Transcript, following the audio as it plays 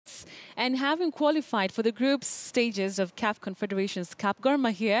And having qualified for the group stages of CAF Confederations Cup, Gor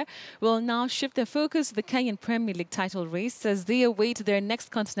Mahia will now shift their focus to the Kenyan Premier League title race as they await their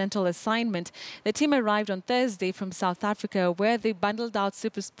next continental assignment. The team arrived on Thursday from South Africa, where they bundled out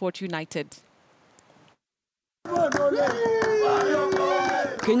Supersport United.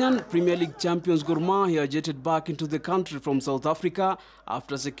 Kenyan Premier League champions Gor Mahia jetted back into the country from South Africa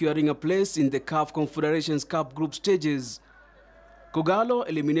after securing a place in the CAF Confederations Cup group stages. Kogalo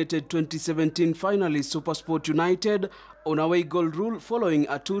eliminated 2017 finalist Supersport United on away goal rule following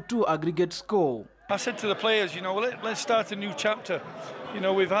a 2-2 aggregate score. I said to the players, let's start a new chapter.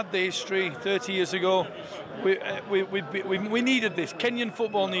 We've had the history 30 years ago. We needed this. Kenyan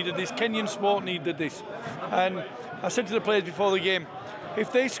football needed this. Kenyan sport needed this. And I said to the players before the game,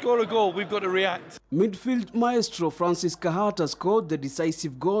 if they score a goal, we've got to react. Midfield maestro Francis Kahata scored the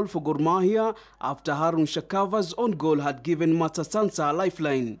decisive goal for Gor Mahia after Harun Shakava's own goal had given Matsasansa a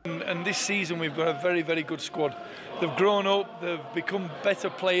lifeline. And this season we've got a very, very good squad. They've grown up, they've become better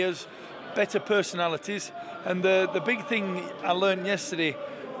players, better personalities. And the big thing I learned yesterday,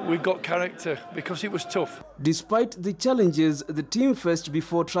 we've got character because it was tough. Despite the challenges the team faced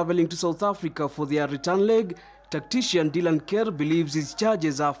before travelling to South Africa for their return leg, tactician Dylan Kerr believes his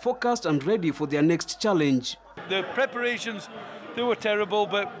charges are focused and ready for their next challenge. The preparations, they were terrible,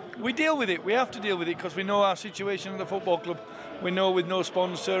 but we deal with it. We have to deal with it because we know our situation at the football club. We know with no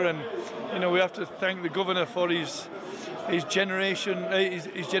sponsor, and we have to thank the governor for his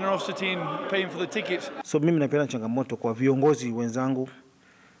generosity in paying for the tickets. So mimi napenda changamoto kwa viongozi wenzangu,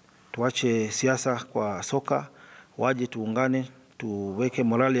 tuache siasa kwa soka, waje tuungane, tuweke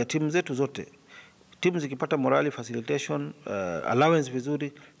morali ya timu zetu zote. Timu zikipata morali, facilitation, allowance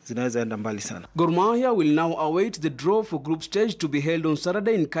vizuri, zinaweza enda mbali sana. Gor Mahia will now await the draw for group stage to be held on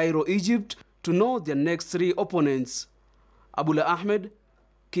Saturday in Cairo, Egypt, to know their next 3 opponents. Abula Ahmed,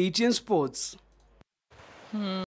 KTN Sports.